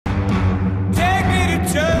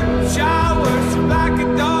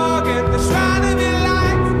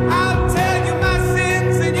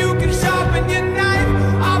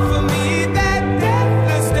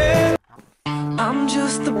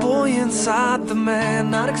inside the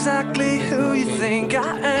man, not exactly who you think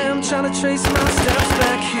I am. Trying to trace my steps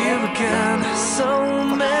back here again. So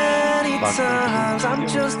many times I'm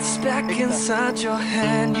just a speck inside your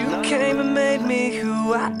hand. You came and made me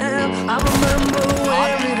who I am. I remember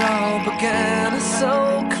where it all began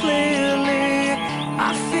so clearly.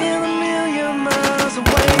 I feel a million miles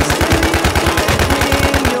away. Still you put me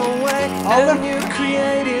in your way, and you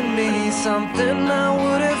created me something I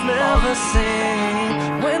would have never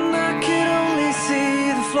seen. When I could only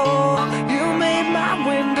see the floor, you made my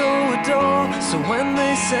window a door. So when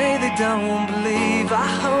they say they don't believe, I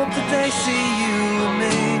hope that they see you and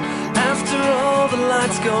me. After all the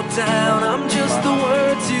lights go down, I'm just the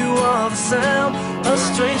words, you are the sound. A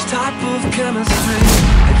strange type of chemistry.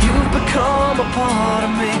 You've become a part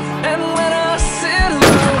of me. And when I sit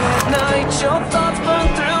alone at night, your thoughts burn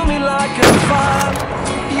through me like a fire.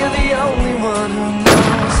 You're the only one who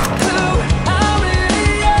knows who I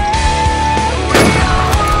really am. We all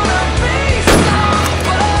wanna be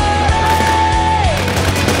somebody.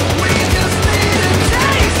 We just need a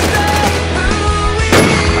taste of who we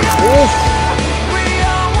are. We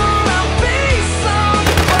all wanna be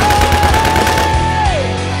somebody.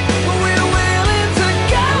 We're willing to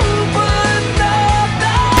go, but not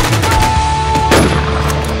that far.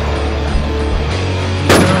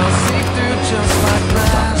 I'll see through just like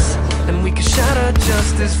glass, and we can shatter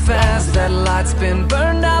just as fast. That light's been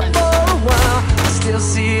burned out for a while. I still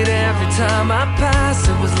see it every time I pass.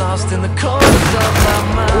 It was lost in the corners of my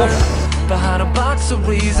mind, behind a box of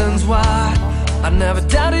reasons why. I never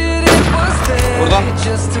doubted it was there. It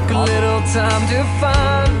just took a little time to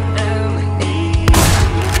find.